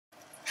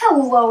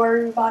Hello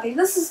everybody,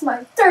 this is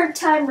my third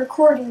time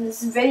recording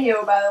this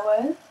video, by the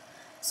way.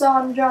 So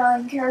I'm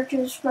drawing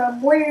characters from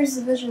Warriors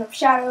Division of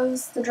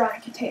Shadows. The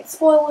drawing contains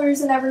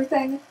spoilers and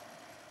everything.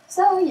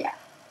 So yeah,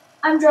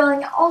 I'm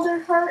drawing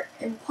Alderheart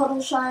and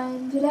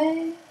Puddleshine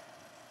today.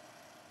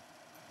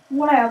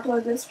 When I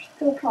upload this,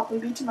 it'll probably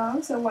be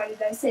tomorrow, so why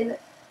did I say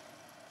that?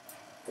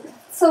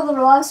 So the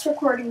last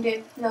recording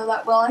didn't go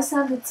that well. I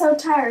sounded so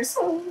tired,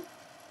 so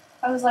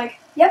I was like,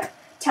 yep,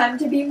 time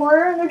to be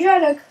more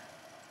energetic.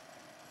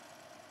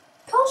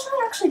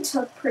 Puddleshine actually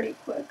took pretty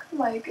quick.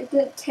 Like, it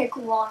didn't take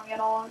long at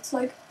all. It's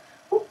like,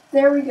 oh,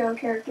 there we go,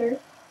 character.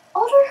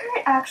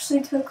 Alderheart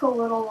actually took a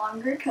little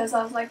longer because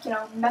I was like,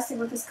 messing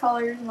with his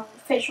colors and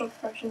facial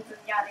expressions and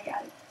yada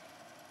yada.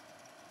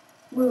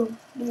 Woo,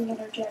 being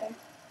energetic.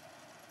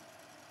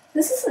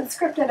 This isn't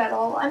scripted at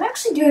all. I'm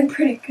actually doing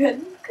pretty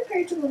good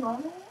compared to the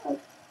normal.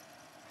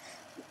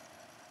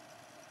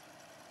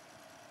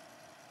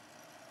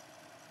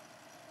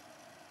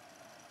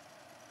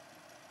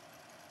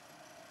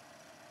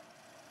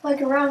 Like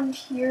around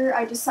here,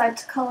 I decided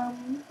to color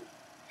him.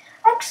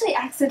 I actually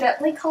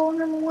accidentally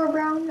colored him more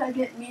brown. I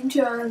didn't mean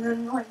to, and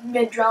then like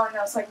mid-drawing, I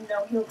was like,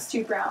 no, he looks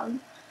too brown.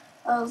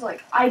 I was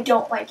like, I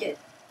don't like it.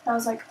 I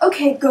was like,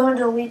 okay, go and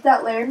delete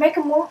that layer, make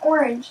him more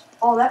orange.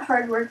 All that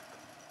hard work.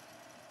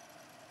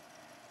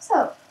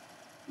 So,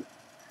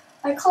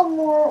 I color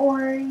more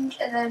orange,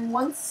 and then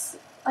once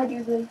I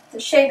do the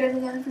shading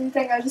and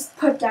everything, I just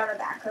put down a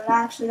background.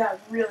 I actually got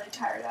really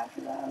tired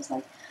after that. I was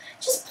like,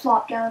 just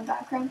plop down a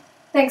background.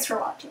 Thanks for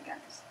watching,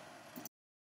 guys.